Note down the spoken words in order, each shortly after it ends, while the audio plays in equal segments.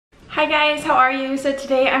Hi guys, how are you? So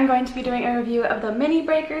today I'm going to be doing a review of the Mini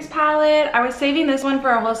Breakers palette. I was saving this one for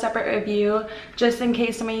a whole separate review just in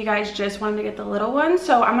case some of you guys just wanted to get the little one.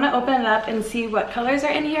 So I'm going to open it up and see what colors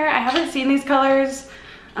are in here. I haven't seen these colors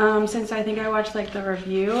since I think I watched like the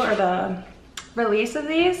review or the release of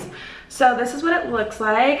these. So this is what it looks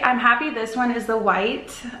like. I'm happy this one is the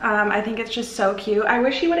white. I think it's just so cute. I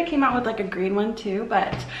wish he would have came out with like a green one too,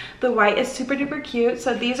 but the white is super duper cute.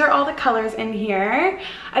 So these are all the colors in here.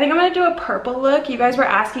 I think I'm gonna do a purple look. You guys were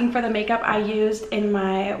asking for the makeup I used in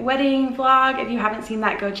my wedding vlog. If you haven't seen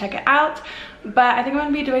that, go check it out. But I think I'm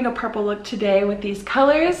gonna be doing a purple look today with these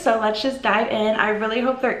colors. So let's just dive in. I really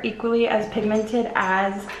hope they're equally as pigmented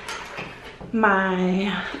as my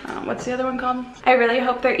what's the other one called? I really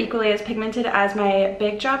hope they're equally as pigmented as my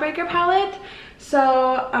Big Jawbreaker palette.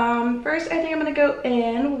 So first I think I'm gonna go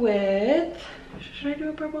in with, should I do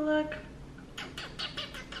a purple look?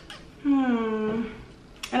 And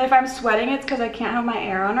if I'm sweating, it's because I can't have my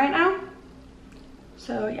air on right now.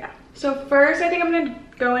 So yeah. So first I think I'm gonna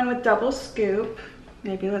go in with Double Scoop.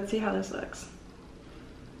 Maybe let's see how this looks.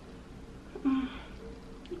 Or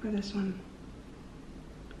this one.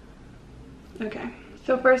 Okay,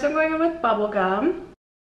 so first I'm going in with Bubblegum.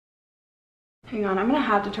 Hang on, I'm gonna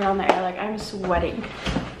have to turn on the air, like I'm sweating.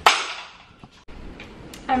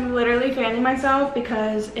 I'm literally fanning myself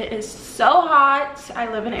because it is so hot.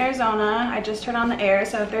 I live in Arizona. I just turned on the air,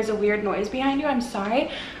 so if there's a weird noise behind you, I'm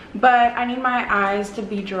sorry. But I need my eyes to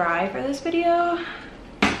be dry for this video.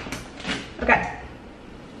 Okay.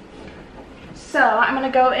 So I'm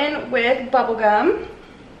gonna go in with Bubblegum.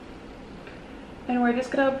 And we're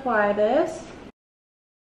just gonna apply this.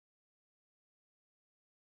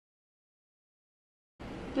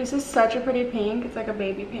 This is such a pretty pink. It's like a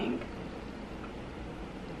baby pink.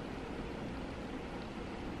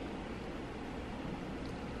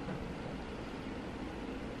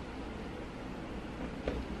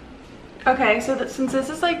 Okay, so since this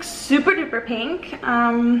is like super duper pink,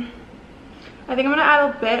 I think I'm gonna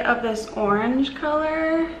add a bit of this orange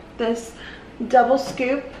color, this Double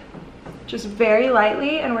Scoop, just very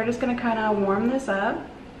lightly, and we're just gonna kind of warm this up.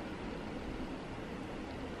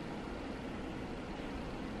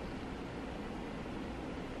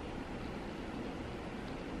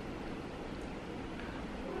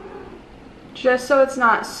 Just so it's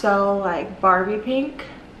not so like Barbie pink,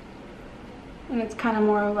 and it's kind of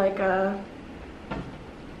more like a,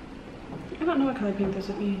 I don't know what color pink this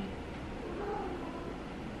would be.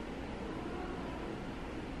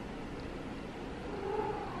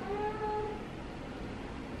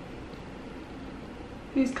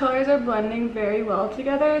 These colors are blending very well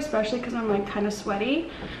together, especially because I'm like kind of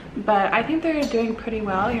sweaty, but I think they're doing pretty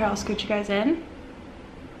well. Here, I'll scoot you guys in.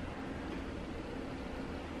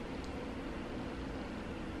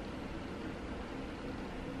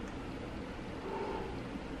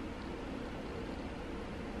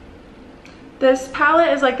 This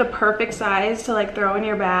palette is like the perfect size to like throw in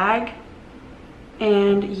your bag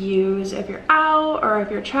and use if you're out or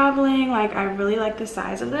if you're traveling. Like, I really like the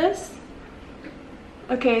size of this.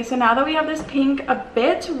 Okay, so now that we have this pink a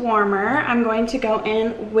bit warmer, I'm going to go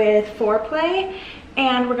in with Foreplay,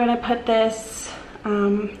 and we're gonna put this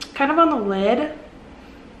kind of on the lid.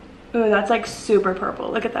 Ooh, that's like super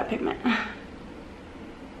purple. Look at that pigment.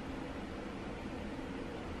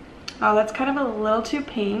 Oh, that's kind of a little too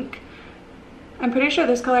pink. I'm pretty sure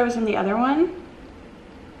this color was in the other one.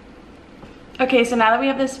 Okay, so now that we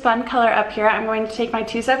have this fun color up here, I'm going to take my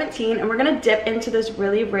 217 and we're gonna dip into this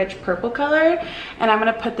really rich purple color, and I'm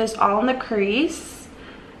gonna put this all in the crease.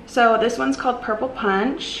 So this one's called Purple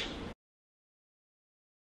Punch.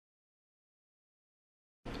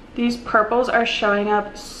 These purples are showing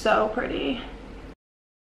up so pretty.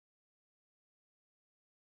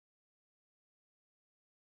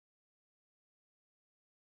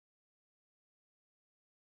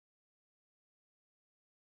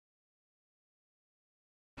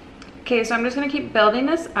 Okay, so I'm just gonna keep building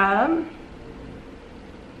this up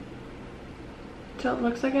till it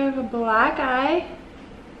looks like I have a black eye.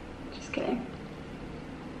 Just kidding.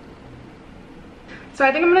 So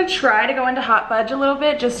I think I'm gonna try to go into Hot Fudge a little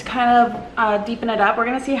bit, just kind of deepen it up. We're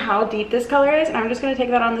gonna see how deep this color is, and I'm just gonna take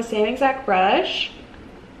that on the same exact brush.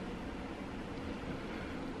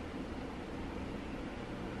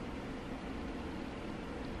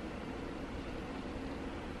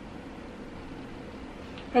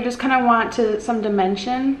 I just kind of want some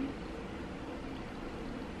dimension.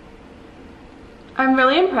 I'm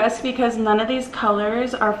really impressed because none of these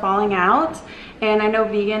colors are falling out, and I know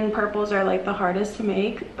vegan purples are like the hardest to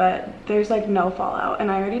make, but there's like no fallout, and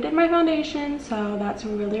I already did my foundation, so that's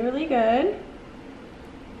really, really good.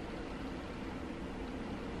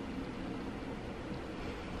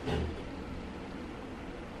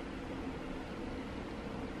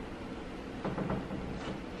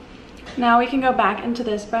 Now we can go back into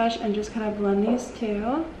this brush and just kind of blend these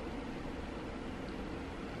two.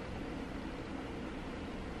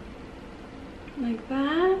 Like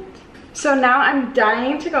that. So now I'm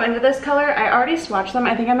dying to go into this color. I already swatched them.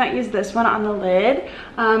 I think I might use this one on the lid,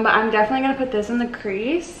 but I'm definitely gonna put this in the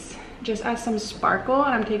crease just as some sparkle,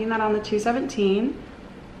 and I'm taking that on the 217,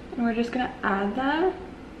 and we're just gonna add that.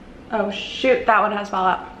 Oh shoot, that one has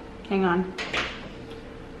fallout. Hang on.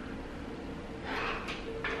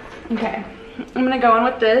 Okay, I'm gonna go in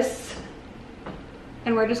with this,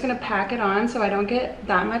 and we're just gonna pack it on so I don't get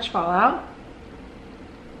that much fallout.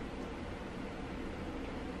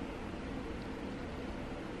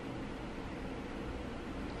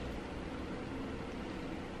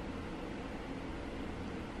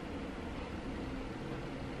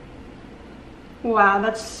 Wow,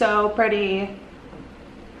 that's so pretty.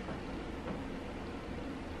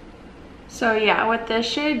 So yeah, with this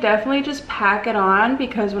shade, definitely just pack it on,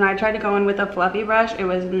 because when I tried to go in with a fluffy brush, it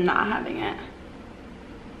was not having it.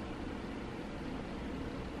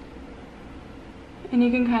 And you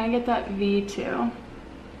can kind of get that V too.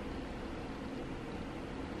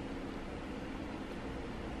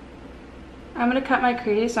 I'm gonna cut my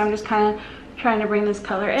crease, so I'm just kind of trying to bring this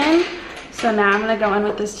color in. So now I'm gonna go in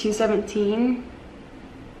with this 217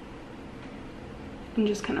 and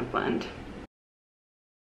just kind of blend.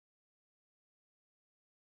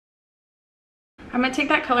 I'm gonna take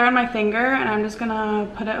that color on my finger and I'm just gonna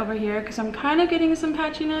put it over here because I'm kind of getting some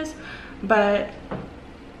patchiness, but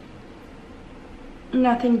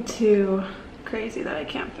nothing too crazy that I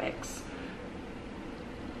can't fix.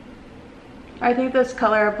 I think this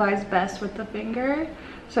color applies best with the finger,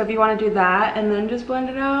 so if you want to do that and then just blend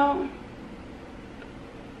it out,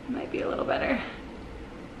 it might be a little better.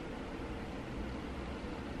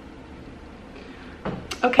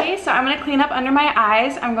 Okay, so I'm gonna clean up under my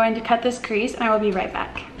eyes. I'm going to cut this crease and I will be right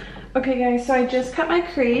back. Okay guys, so I just cut my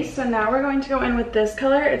crease, so now we're going to go in with this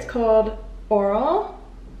color. It's called Oral.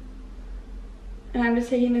 And I'm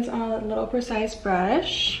just taking this on a little precise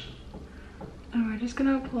brush. And we're just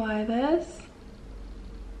gonna apply this.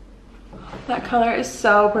 That color is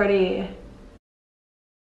so pretty.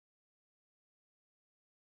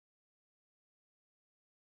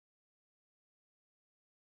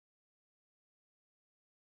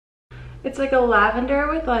 It's like a lavender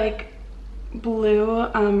with like blue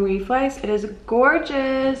reflex. It is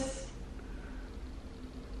gorgeous.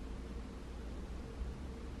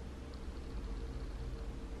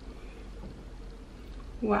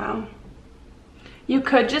 Wow. You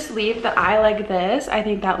could just leave the eye like this. I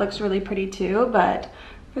think that looks really pretty too, but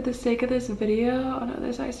for the sake of this video, oh no,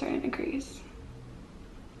 this eye's starting to crease.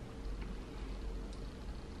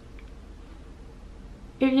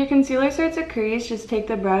 If your concealer starts to crease, just take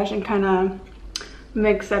the brush and kind of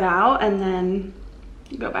mix it out and then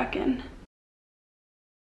go back in.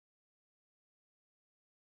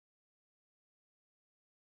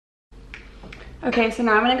 Okay, so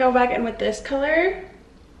now I'm gonna go back in with this color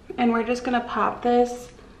and we're just gonna pop this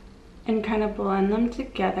and kind of blend them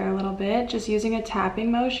together a little bit, just using a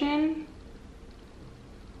tapping motion.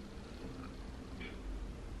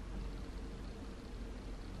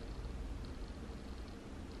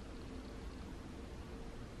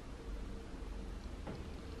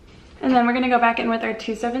 And then we're gonna go back in with our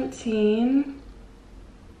 217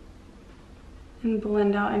 and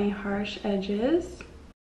blend out any harsh edges.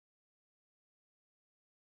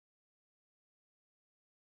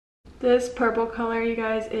 This purple color, you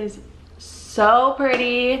guys, is so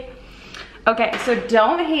pretty. Okay, so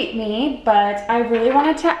don't hate me, but I really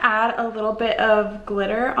wanted to add a little bit of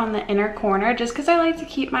glitter on the inner corner just because I like to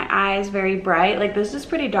keep my eyes very bright. Like, this is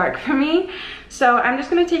pretty dark for me. So I'm just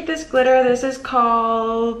gonna take this glitter. This is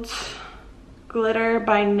called Glitter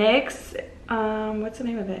by NYX. What's the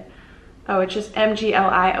name of it? Oh, it's just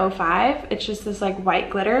MGLI05. It's just this like white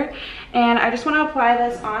glitter. And I just want to apply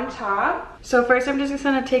this on top. So first I'm just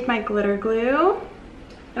going to take my glitter glue.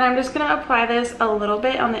 And I'm just going to apply this a little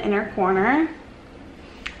bit on the inner corner.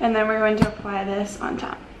 And then we're going to apply this on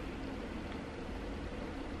top.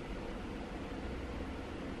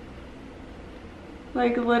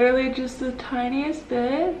 Like literally just the tiniest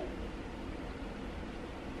bit.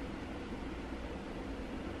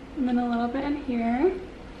 And then a little bit in here.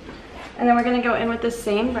 And then we're gonna go in with the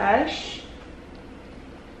same brush.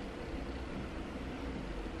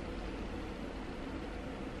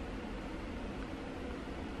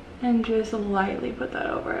 And just lightly put that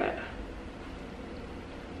over it.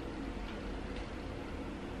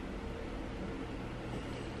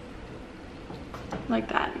 Like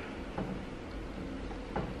that.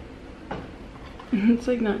 It's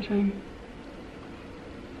like not showing.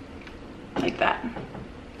 Like that.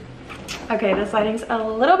 Okay, this lighting's a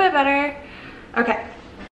little bit better. Okay.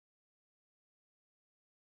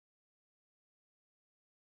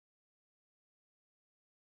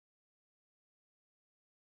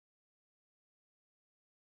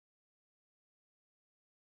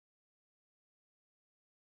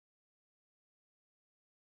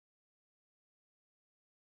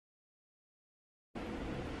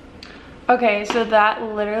 Okay, so that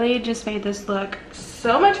literally just made this look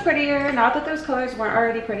so much prettier. Not that those colors weren't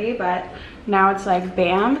already pretty, but now it's like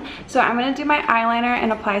bam. So I'm gonna do my eyeliner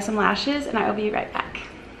and apply some lashes, and I will be right back.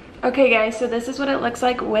 Okay guys, so this is what it looks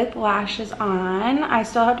like with lashes on. I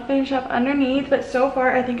still have to finish up underneath, but so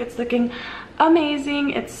far I think it's looking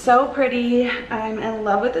amazing. It's so pretty. I'm in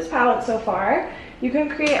love with this palette so far. You can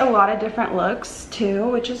create a lot of different looks too,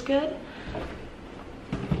 which is good.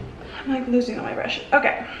 I'm like losing all my brush.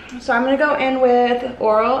 Okay, so I'm gonna go in with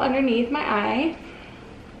Oral underneath my eye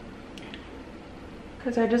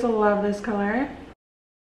because I just love this color.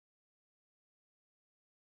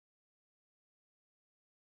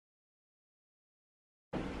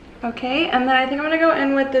 Okay, and then I think I'm gonna go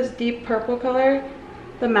in with this deep purple color,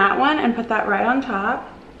 the matte one, and put that right on top.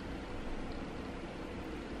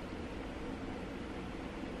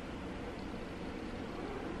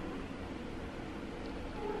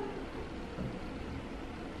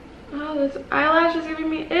 Oh, this eyelash is giving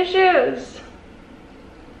me issues.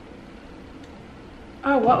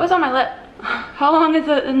 Oh, what was on my lip? How long is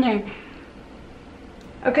it in there?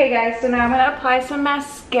 Okay guys, so now I'm gonna apply some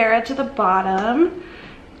mascara to the bottom.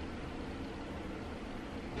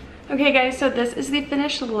 Okay guys, so this is the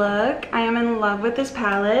finished look. I am in love with this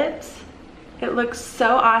palette. It looks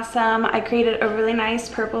so awesome. I created a really nice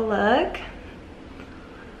purple look.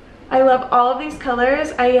 I love all of these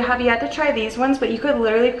colors. I have yet to try these ones, but you could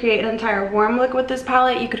literally create an entire warm look with this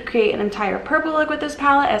palette. You could create an entire purple look with this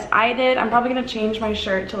palette, as I did. I'm probably gonna change my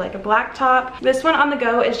shirt to like a black top. This one on the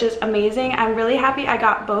go is just amazing. I'm really happy I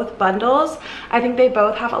got both bundles. I think they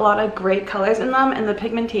both have a lot of great colors in them, and the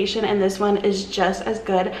pigmentation in this one is just as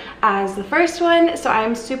good as the first one. So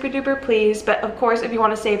I'm super duper pleased. But of course, if you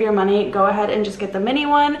want to save your money, go ahead and just get the mini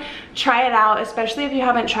one. Try it out, especially if you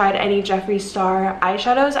haven't tried any Jeffree Star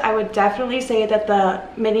eyeshadows. I would definitely say that the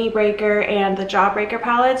Mini Breaker and the Jawbreaker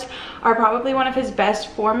palettes are probably one of his best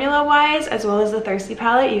formula wise, as well as the Thirsty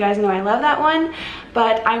palette. You guys know I love that one,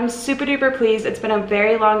 but I'm super duper pleased. It's been a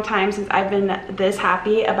very long time since I've been this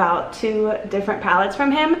happy about 2 different palettes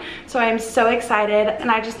from him, so I'm so excited,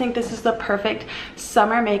 and I just think this is the perfect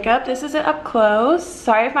summer makeup. This is it up close.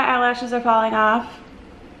 Sorry if my eyelashes are falling off.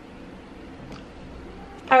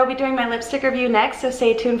 I will be doing my lipstick review next, so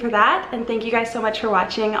stay tuned for that. And thank you guys so much for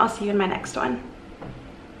watching. I'll see you in my next one.